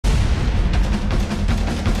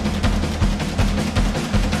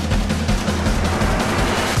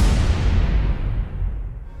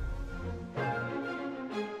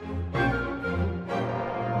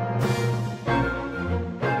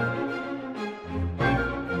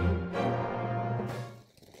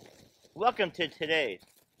Welcome to today's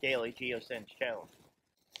Daily Geosense Challenge.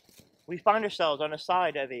 We find ourselves on the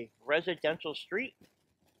side of a residential street.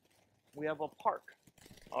 We have a park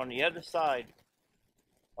on the other side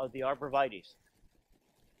of the arborvitaes.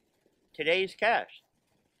 Today's cache,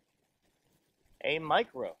 a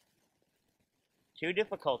micro, 2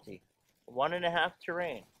 difficulty, 1.5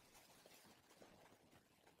 terrain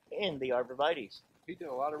in the arborvitaes. He did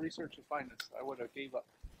a lot of research to find this. I would have gave up.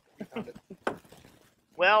 He found it.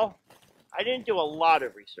 Well, I didn't do a lot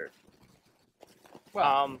of research.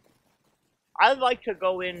 Well, I'd like to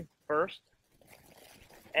go in first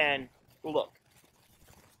and look,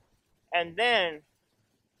 and then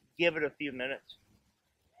give it a few minutes.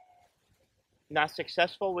 Not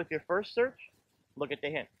successful with your first search? Look at the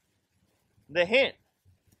hint. The hint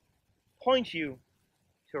points you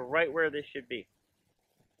to right where this should be.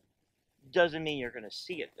 Doesn't mean you're going to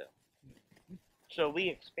see it though. So we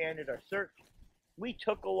expanded our search. We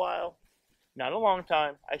took a while, not a long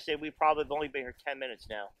time. I say we probably have only been here 10 minutes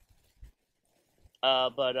now.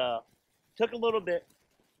 But took a little bit,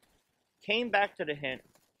 came back to the hint,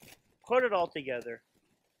 put it all together,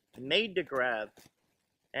 made the grab,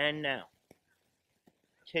 and now,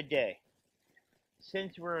 today,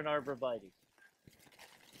 since we're in arborvitaes,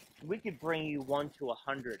 we could bring you 1 to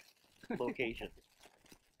 100 locations.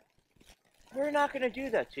 We're not going to do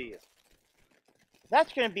that to you.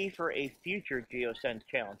 That's going to be for a future Geosense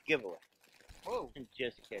Challenge giveaway. whoa.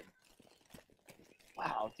 Just kidding.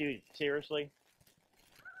 Wow, dude, seriously?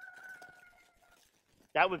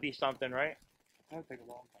 That would be something, right? That would take a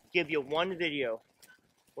long time. Give you one video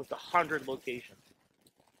with 100 locations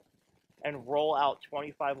and roll out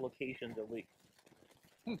 25 locations a week.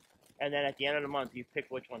 And then at the end of the month, you pick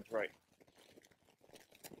which one's right.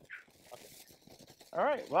 Okay. All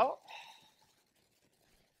right, well,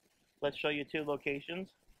 let's show you 2 locations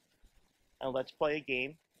and let's play a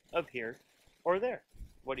game of here or there.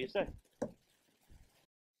 What do you say?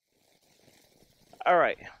 All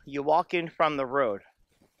right, you walk in from the road.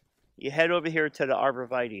 You head over here to the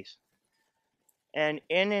arborvitaes. And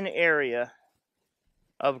in an area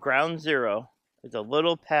of ground zero is a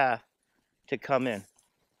little path to come in.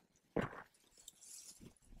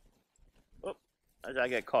 Oh, as I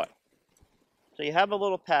get caught. So you have a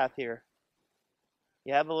little path here.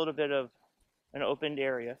 You have a little bit of an opened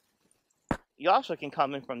area. You also can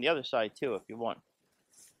come in from the other side too if you want.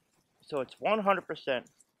 So it's 100%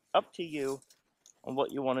 up to you on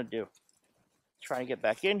what you want to do. Try and get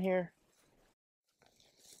back in here.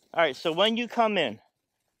 Alright, so when you come in,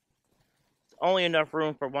 it's only enough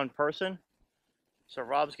room for one person. So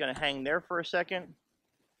Rob's going to hang there for a second.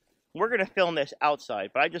 We're going to film this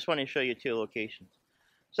outside, but I just want to show you 2 locations.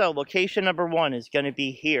 So location number 1 is going to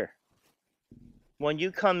be here. When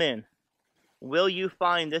you come in, will you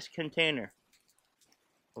find this container?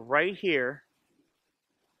 Right here.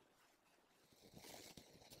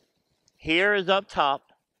 Here is up top.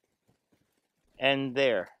 And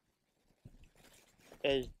there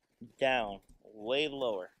is down, way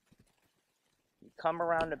lower. You come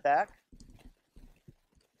around the back,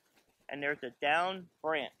 and there's a down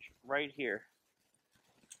branch right here.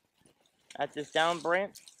 At this down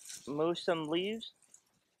branch, move some leaves,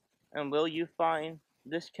 and will you find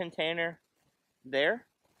this container there?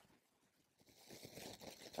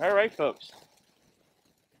 All right, folks.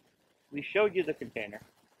 We showed you the container.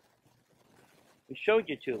 We showed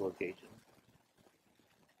you 2 locations.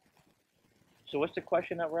 So what's the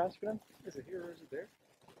question that we're asking them? Is it here or is it there?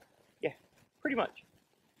 Yeah, pretty much.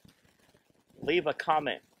 Leave a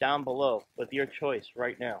comment down below with your choice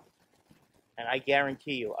right now. And I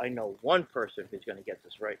guarantee you, I know one person who's going to get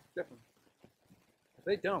this right. Definitely. If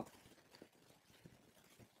they don't.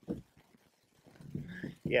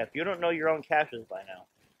 Yeah, if you don't know your own caches by now.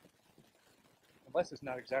 Unless it's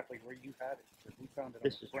not exactly where you had it. Because we found it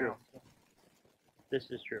This on the is true. ground. This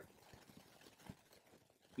is true.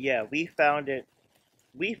 Yeah, we found it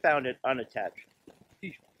unattached.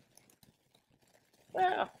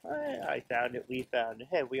 Well, I found it, we found it.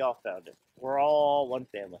 Hey, we all found it. We're all one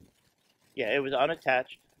family. Yeah, it was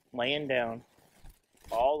unattached, laying down,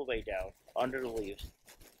 all the way down, under the leaves.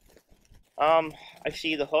 I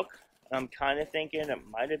see the hook. I'm kind of thinking it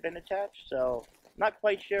might have been attached, so not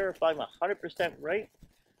quite sure if I'm 100% right,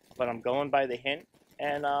 but I'm going by the hint,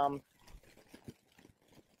 and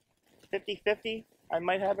 50-50, I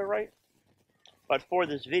might have it right. But for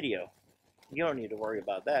this video, you don't need to worry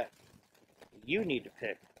about that. You need to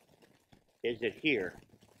pick, is it here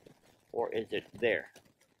or is it there?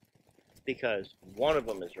 Because one of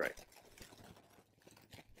them is right.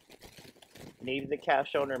 Maybe the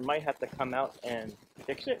cache owner might have to come out and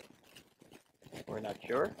fix it. We're not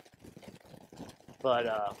sure.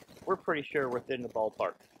 But we're pretty sure we're within the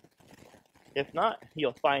ballpark. If not,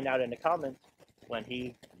 you'll find out in the comments when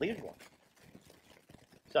he leaves one.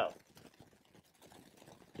 So,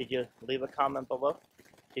 did you leave a comment below?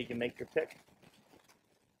 Did you make your pick?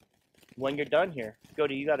 When you're done here, go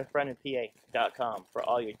to Ugotafriendinpa.com for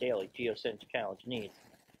all your daily Geosense challenge needs.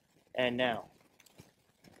 And now,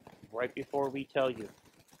 right before we tell you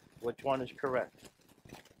which one is correct,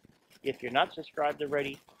 if you're not subscribed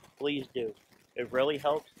already, please do. It really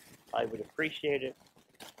helps. I would appreciate it.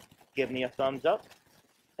 Give me a thumbs up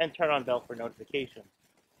and turn on bell for notifications.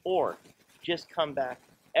 Or just come back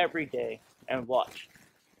every day and watch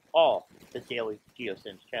all the daily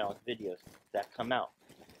Geosense challenge videos that come out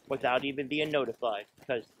without even being notified,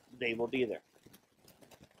 because they will be there.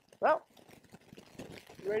 Well,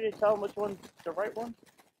 you ready to tell them which one's the right one?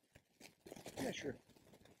 Yeah, sure.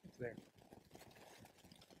 It's there.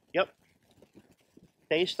 Yep.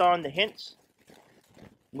 Based on the hints,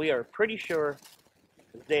 we are pretty sure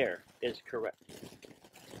there is correct.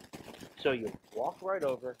 So you walk right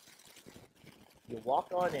over, you walk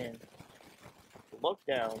on in, look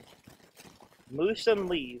down, move some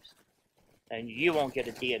leaves, and you won't get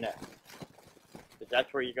a DNF. Because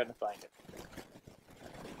that's where you're going to find it.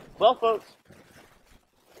 Well, folks,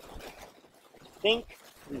 I think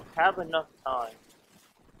we have enough time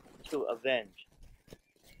to avenge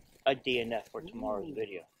a DNF for tomorrow's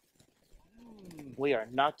video. We are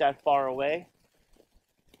not that far away.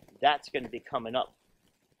 That's going to be coming up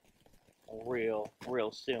real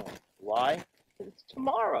soon. Why? Because it's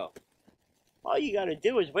tomorrow. All you got to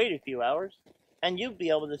do is wait a few hours, and you'll be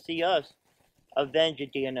able to see us avenge a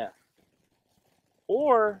DNF.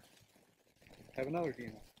 Or Have another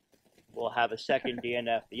DNF. we'll have a second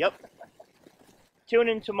DNF. Yep. Tune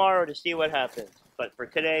in tomorrow to see what happens. But for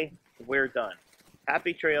today, we're done.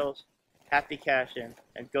 Happy trails, happy caching,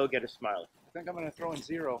 and go get a smiley. I think I'm going to throw in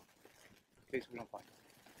 0 in case we don't find it.